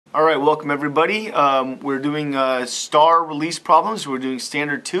All right, welcome everybody. We're doing star release problems. We're doing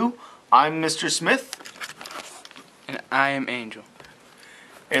standard 2. I'm Mr. Smith. And I am Angel.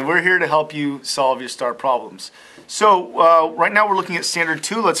 And we're here to help you solve your star problems. So right now we're looking at standard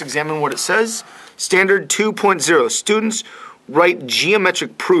 2. Let's examine what it says. Standard 2.0. Students write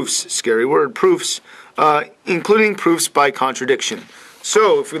geometric proofs, scary word, proofs, including proofs by contradiction.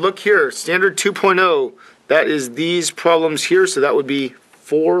 So if we look here, standard 2.0, that is these problems here, so that would be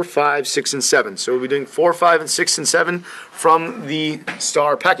 4, 5, 6, and 7. So we'll be doing 4, 5, and 6, and 7 from the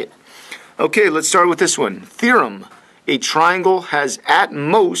star packet. Okay, let's start with this one. Theorem. A triangle has at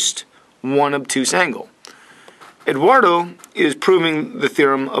most one obtuse angle. Eduardo is proving the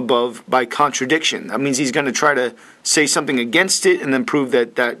theorem above by contradiction. That means he's going to try to say something against it and then prove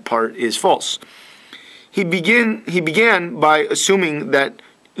that that part is false. He began by assuming that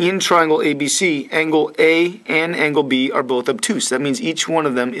in triangle ABC, angle A and angle B are both obtuse. That means each one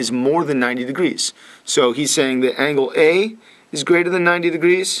of them is more than 90 degrees. So he's saying that angle A is greater than 90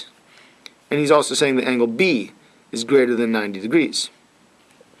 degrees, and he's also saying that angle B is greater than 90 degrees.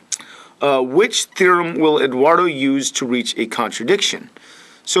 Which theorem will Eduardo use to reach a contradiction?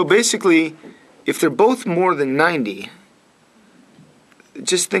 So basically, if they're both more than 90,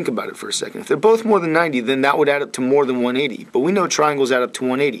 just think about it for a second. If they're both more than 90, then that would add up to more than 180. But we know triangles add up to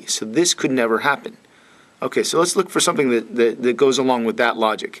 180, so this could never happen. Okay, so let's look for something that goes along with that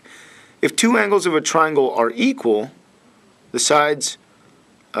logic. If two angles of a triangle are equal, the sides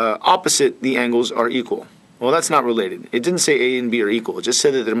opposite the angles are equal. Well, that's not related. It didn't say A and B are equal. It just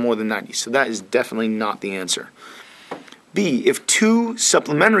said that they're more than 90, so that is definitely not the answer. B, if two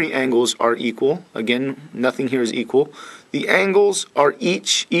supplementary angles are equal, again, nothing here is equal, the angles are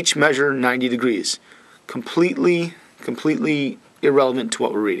each measure 90 degrees. Completely irrelevant to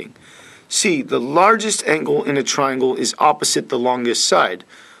what we're reading. C, the largest angle in a triangle is opposite the longest side.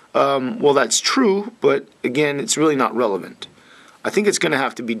 Well, that's true, but again, it's really not relevant. I think it's going to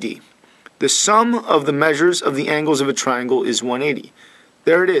have to be D. The sum of the measures of the angles of a triangle is 180.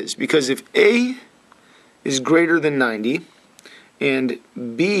 There it is, because if A is greater than 90 and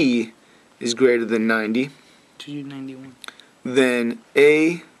B is greater than 90, 291. then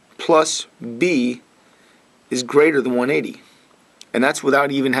A plus B is greater than 180. And that's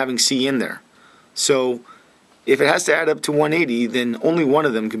without even having C in there. So if it has to add up to 180, then only one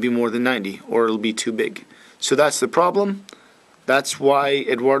of them can be more than 90, or it'll be too big. So that's the problem. That's why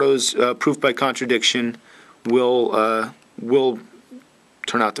Eduardo's proof by contradiction will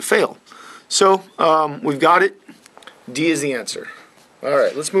turn out to fail. So we've got it. D is the answer. All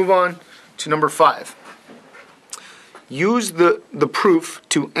right, let's move on to number 5. Use the proof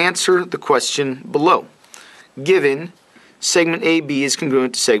to answer the question below. Given segment AB is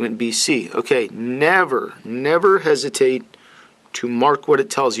congruent to segment BC. Okay, never hesitate to mark what it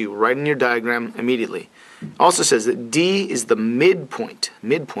tells you right in your diagram immediately. It also says that D is the midpoint,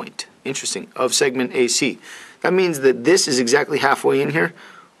 interesting, of segment AC. That means that this is exactly halfway in here.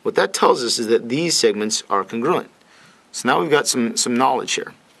 What that tells us is that these segments are congruent. So now we've got some knowledge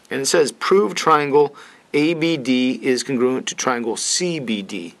here. And it says prove triangle ABD is congruent to triangle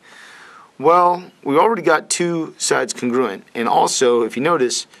CBD. Well, we already got two sides congruent. And also, if you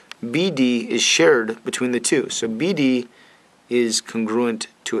notice, BD is shared between the two. So BD is congruent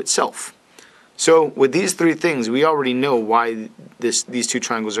to itself. So with these three things, we already know why these two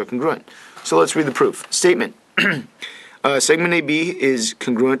triangles are congruent. So let's read the proof. Statement. Segment AB is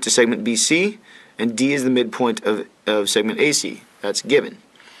congruent to segment BC, and D is the midpoint of segment AC. That's given.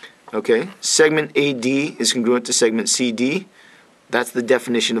 Okay. Segment AD is congruent to segment CD. That's the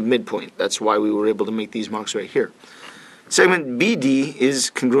definition of midpoint. That's why we were able to make these marks right here. Segment BD is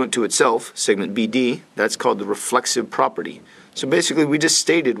congruent to itself, segment BD. That's called the reflexive property. So basically, we just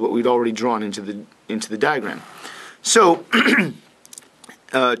stated what we'd already drawn into the diagram. So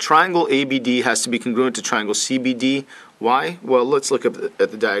triangle ABD has to be congruent to triangle CBD. Why? Well, let's look at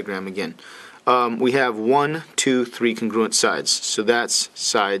the diagram again. We have 1, 2, 3 congruent sides. So that's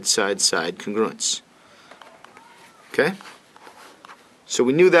side, side, side congruence. Okay? So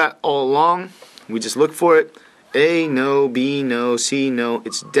we knew that all along. We just looked for it. A, no. B, no. C, no.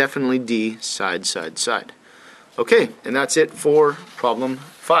 It's definitely D, side, side, side. Okay, and that's it for problem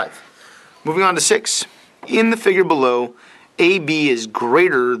 5. Moving on to 6. In the figure below, AB is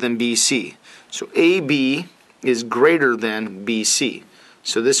greater than BC. So AB is greater than BC.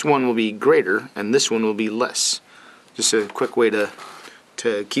 So this one will be greater, and this one will be less. Just a quick way to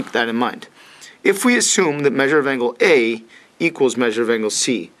keep that in mind. If we assume that measure of angle A equals measure of angle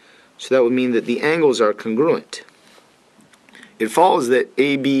C, so that would mean that the angles are congruent. It follows that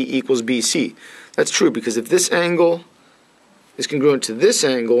AB equals BC. That's true, because if this angle is congruent to this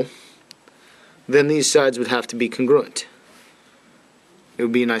angle, then these sides would have to be congruent. It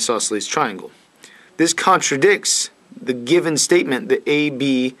would be an isosceles triangle. This contradicts the given statement that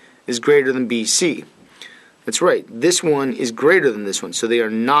AB is greater than BC. That's right. This one is greater than this one, so they are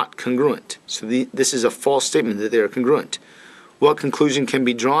not congruent. So this is a false statement that they are congruent. What conclusion can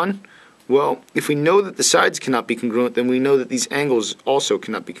be drawn? Well, if we know that the sides cannot be congruent, then we know that these angles also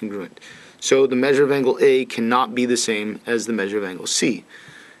cannot be congruent. So the measure of angle A cannot be the same as the measure of angle C.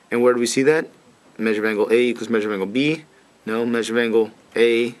 And where do we see that? Measure of angle A equals measure of angle B. No, measure of angle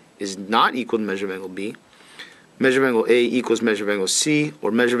A is not equal to measure of angle B. Measure of angle A equals measure of angle C,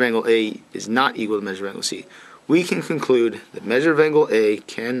 or measure of angle A is not equal to measure of angle C. We can conclude that measure of angle A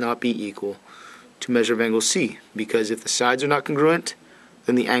cannot be equal to measure of angle C, because if the sides are not congruent,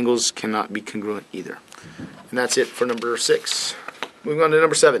 then the angles cannot be congruent either. And that's it for number 6. Moving on to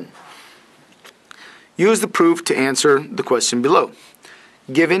number 7. Use the proof to answer the question below.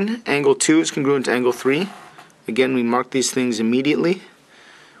 Given angle 2 is congruent to angle 3, again we mark these things immediately.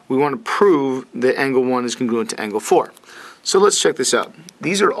 We want to prove that angle 1 is congruent to angle 4. So let's check this out.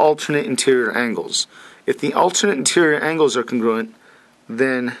 These are alternate interior angles. If the alternate interior angles are congruent,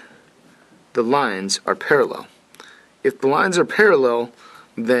 then the lines are parallel. If the lines are parallel,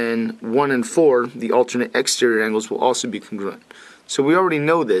 then 1 and 4, the alternate exterior angles, will also be congruent. So we already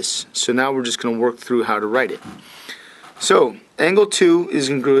know this, so now we're just going to work through how to write it. So, angle 2 is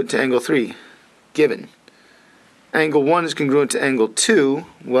congruent to angle 3, given. Angle 1 is congruent to angle 2.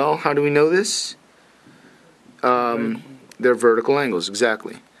 Well, how do we know this? They're vertical angles,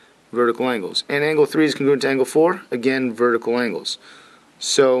 exactly. Vertical angles. And angle 3 is congruent to angle 4. Again, vertical angles.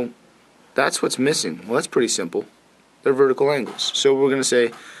 So, that's what's missing. Well, that's pretty simple. They're vertical angles. So we're going to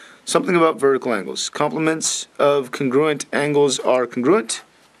say something about vertical angles. Complements of congruent angles are congruent.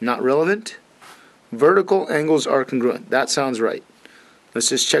 Not relevant. Vertical angles are congruent. That sounds right. Let's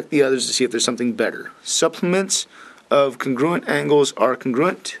just check the others to see if there's something better. Supplements of congruent angles are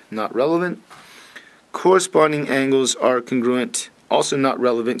congruent. Not relevant. Corresponding angles are congruent. Also not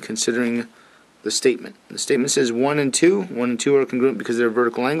relevant considering the statement. The statement says 1 and 2. 1 and 2 are congruent because they're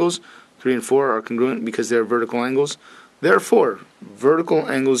vertical angles. 3 and 4 are congruent because they're vertical angles. Therefore, vertical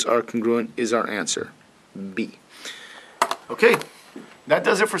angles are congruent is our answer. B. Okay, that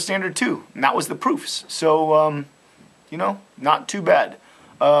does it for standard 2. And that was the proofs. So, not too bad.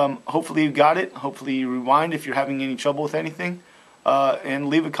 Hopefully you got it. Hopefully you rewind if you're having any trouble with anything. And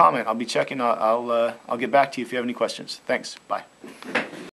leave a comment. I'll be checking. I'll get back to you if you have any questions. Thanks. Bye.